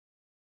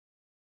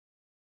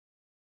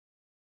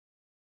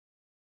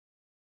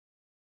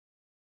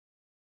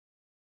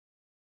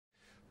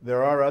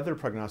There are other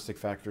prognostic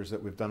factors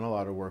that we've done a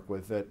lot of work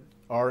with that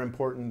are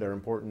important. They're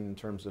important in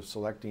terms of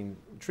selecting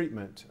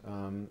treatment,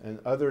 and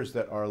others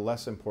that are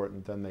less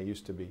important than they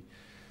used to be.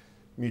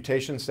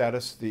 Mutation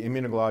status, the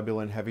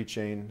immunoglobulin heavy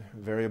chain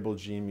variable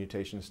gene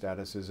mutation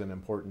status is an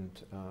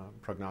important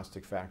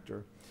prognostic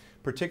factor,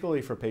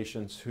 particularly for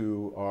patients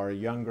who are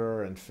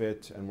younger and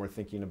fit and we're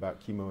thinking about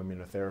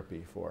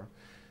chemoimmunotherapy for.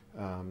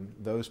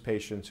 Those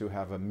patients who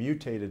have a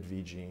mutated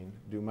V gene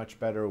do much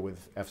better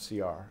with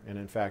FCR, and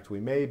in fact we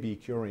may be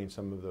curing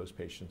some of those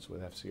patients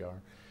with FCR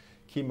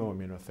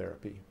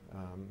chemoimmunotherapy.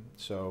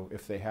 So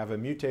if they have a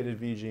mutated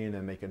V gene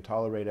and they can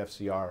tolerate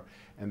FCR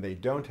and they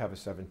don't have a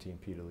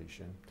 17p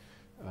deletion,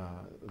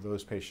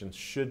 those patients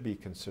should be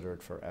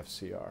considered for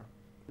FCR.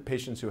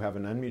 Patients who have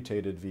an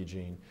unmutated V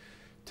gene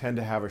tend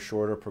to have a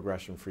shorter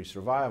progression-free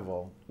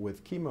survival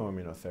with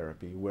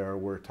chemoimmunotherapy, where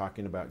we're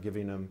talking about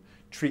giving them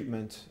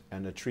treatment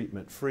and a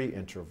treatment-free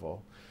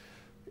interval.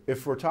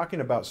 If we're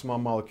talking about small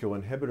molecule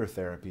inhibitor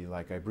therapy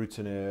like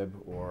ibrutinib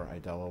or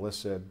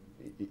idelalisib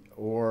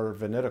or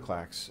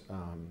venetoclax,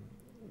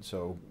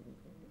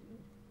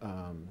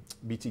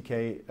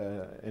 BTK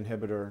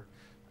inhibitor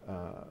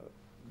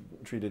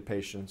treated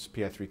patients,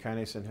 PI3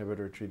 kinase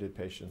inhibitor treated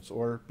patients,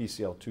 or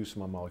BCL2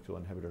 small molecule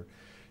inhibitor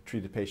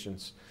treated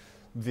patients,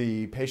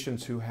 the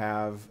patients who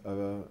have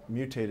a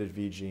mutated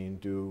V gene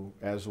do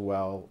as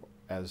well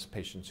as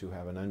patients who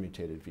have an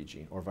unmutated V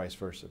gene, or vice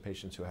versa.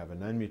 Patients who have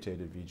an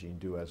unmutated V gene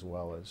do as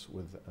well as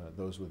with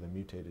those with a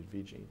mutated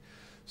V gene.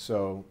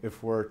 So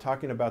if we're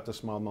talking about the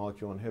small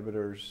molecule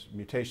inhibitors,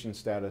 mutation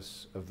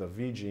status of the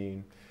V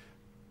gene,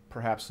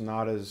 perhaps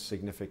not as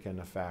significant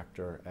a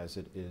factor as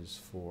it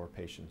is for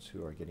patients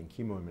who are getting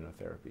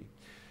chemoimmunotherapy.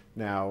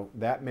 Now,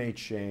 that may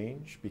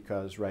change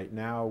because right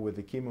now with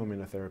the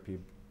chemoimmunotherapy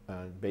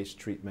based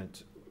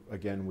treatment,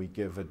 again, we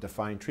give a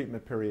defined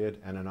treatment period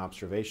and an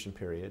observation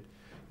period,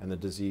 and the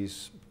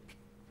disease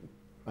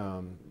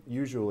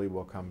usually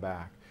will come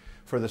back.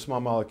 For the small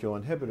molecule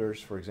inhibitors,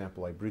 for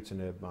example,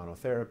 ibrutinib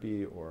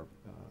monotherapy or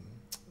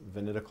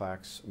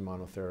venetoclax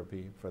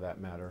monotherapy for that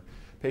matter,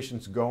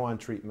 patients go on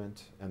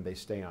treatment and they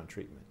stay on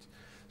treatment.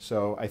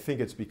 So I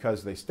think it's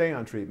because they stay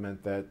on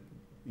treatment that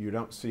you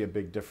don't see a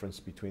big difference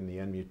between the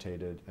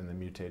unmutated and the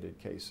mutated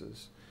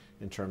cases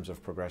in terms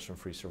of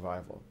progression-free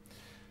survival.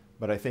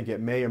 But I think it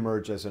may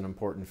emerge as an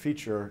important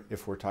feature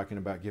if we're talking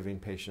about giving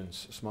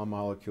patients small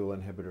molecule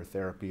inhibitor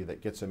therapy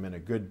that gets them in a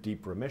good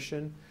deep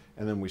remission,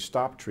 and then we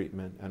stop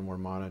treatment and we're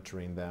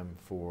monitoring them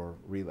for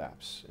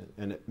relapse.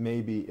 And it may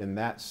be in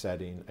that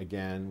setting,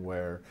 again,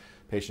 where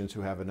patients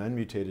who have an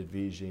unmutated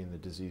V gene, the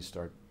disease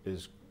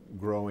is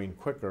growing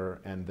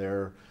quicker and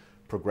their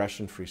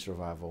progression-free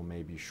survival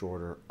may be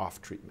shorter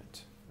off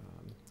treatment.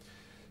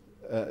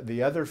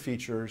 The other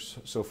features,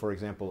 so for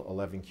example,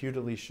 11q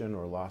deletion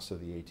or loss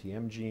of the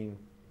ATM gene,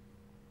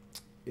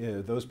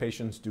 those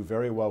patients do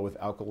very well with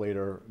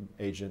alkylator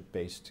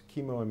agent-based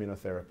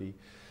chemoimmunotherapy.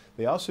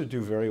 They also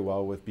do very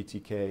well with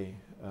BTK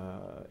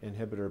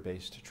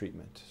inhibitor-based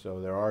treatment.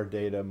 So there are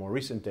data, more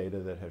recent data,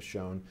 that have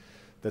shown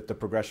that the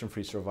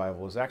progression-free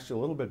survival is actually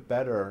a little bit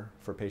better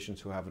for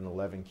patients who have an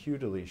 11q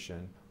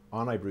deletion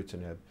on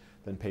ibrutinib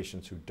than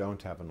patients who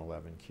don't have an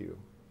 11q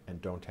and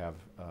don't have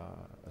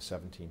a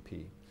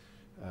 17p.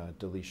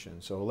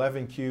 Deletion. So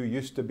 11q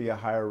used to be a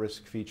higher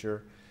risk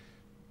feature.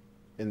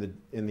 In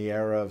the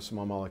era of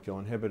small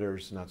molecule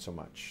inhibitors, not so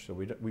much. So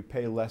we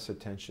pay less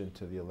attention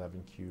to the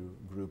 11q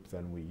group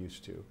than we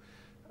used to.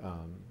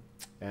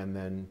 And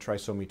then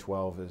trisomy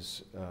 12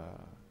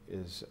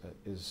 is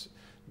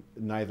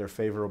neither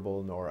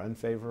favorable nor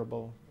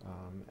unfavorable,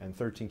 and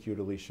 13q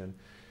deletion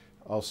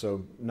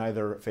also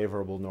neither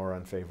favorable nor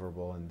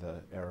unfavorable in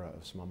the era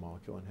of small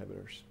molecule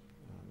inhibitors.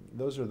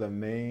 Those are the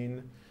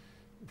main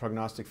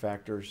prognostic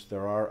factors.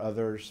 There are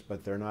others,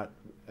 but they're not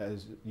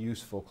as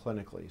useful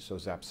clinically. So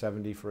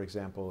ZAP70, for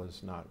example,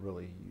 is not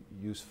really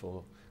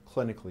useful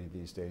clinically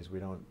these days. We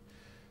don't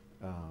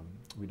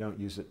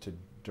use it to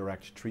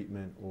direct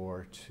treatment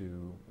or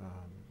to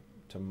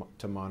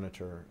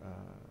monitor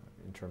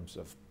in terms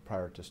of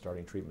prior to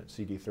starting treatment.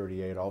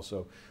 CD38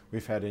 also,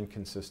 we've had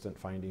inconsistent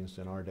findings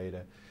in our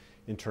data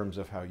in terms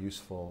of how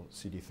useful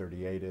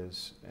CD38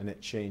 is, and it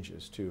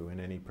changes too. In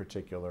any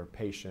particular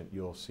patient,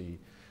 you'll see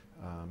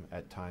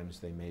at times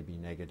they may be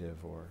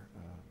negative or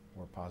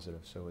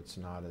positive, so it's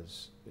not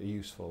as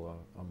useful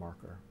a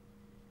marker.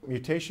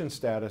 Mutation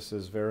status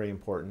is very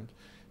important.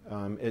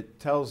 It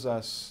tells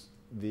us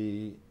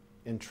the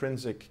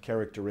intrinsic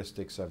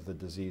characteristics of the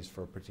disease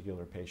for a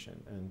particular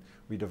patient, and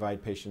we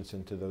divide patients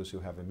into those who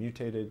have a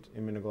mutated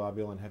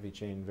immunoglobulin heavy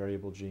chain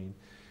variable gene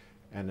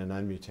and an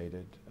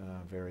unmutated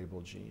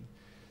variable gene.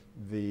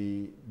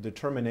 The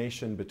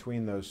determination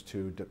between those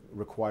two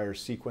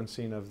requires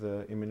sequencing of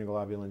the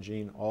immunoglobulin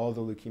gene. All the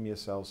leukemia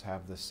cells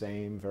have the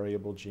same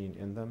variable gene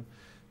in them.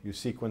 You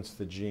sequence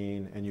the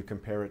gene and you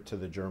compare it to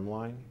the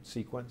germline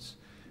sequence,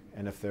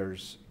 and if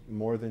there's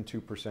more than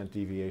 2%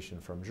 deviation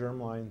from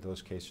germline,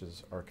 those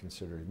cases are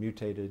considered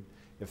mutated.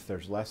 If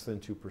there's less than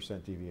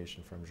 2%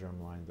 deviation from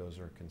germline, those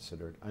are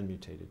considered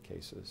unmutated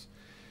cases.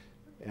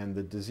 And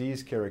the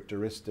disease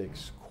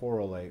characteristics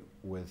correlate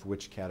with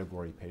which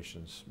category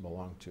patients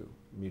belong to,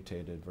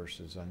 mutated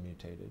versus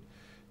unmutated,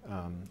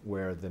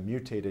 where the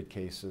mutated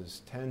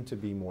cases tend to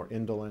be more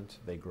indolent,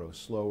 they grow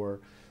slower,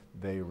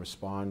 they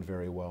respond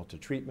very well to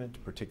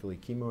treatment, particularly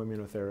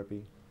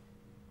chemoimmunotherapy,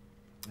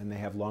 and they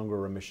have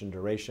longer remission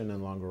duration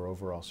and longer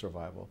overall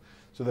survival.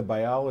 So the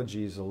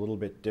biology is a little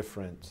bit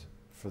different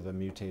for the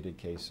mutated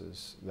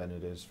cases than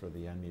it is for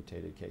the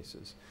unmutated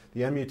cases.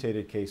 The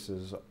unmutated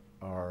cases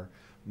are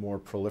more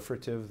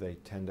proliferative. They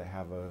tend to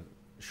have a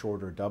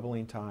shorter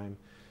doubling time.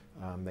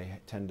 They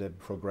tend to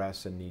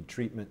progress and need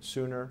treatment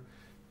sooner,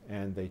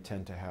 and they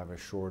tend to have a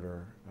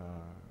shorter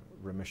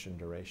remission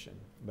duration.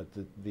 But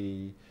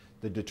the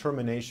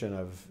determination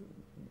of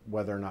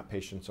whether or not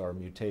patients are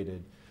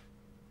mutated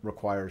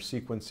requires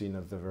sequencing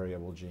of the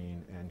variable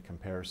gene and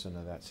comparison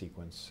of that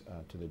sequence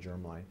to the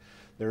germline.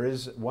 There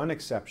is one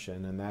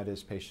exception, and that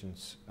is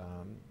patients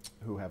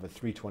who have a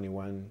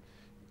 321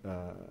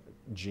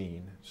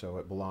 gene, so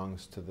it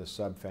belongs to the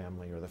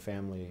subfamily or the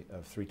family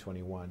of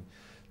 321.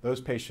 Those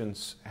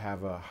patients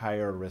have a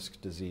higher risk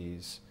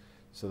disease,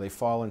 so they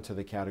fall into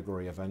the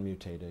category of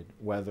unmutated,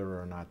 whether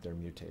or not they're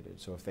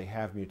mutated. So if they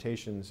have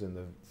mutations in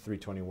the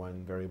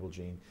 321 variable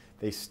gene,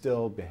 they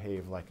still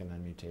behave like an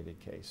unmutated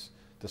case,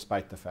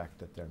 despite the fact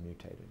that they're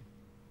mutated.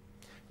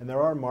 And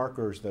there are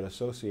markers that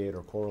associate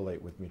or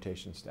correlate with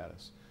mutation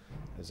status.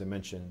 As I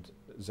mentioned,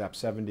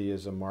 ZAP70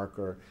 is a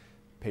marker.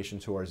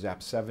 Patients who are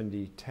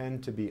ZAP70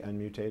 tend to be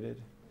unmutated,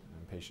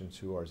 and patients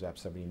who are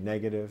ZAP70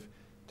 negative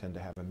tend to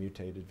have a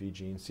mutated V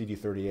gene.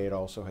 CD38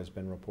 also has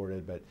been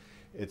reported, but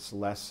it's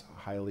less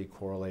highly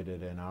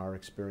correlated in our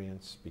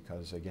experience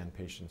because, again,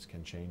 patients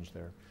can change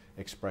their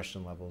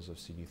expression levels of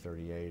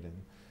CD38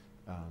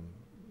 and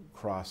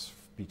cross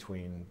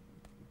between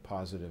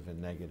positive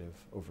and negative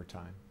over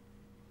time.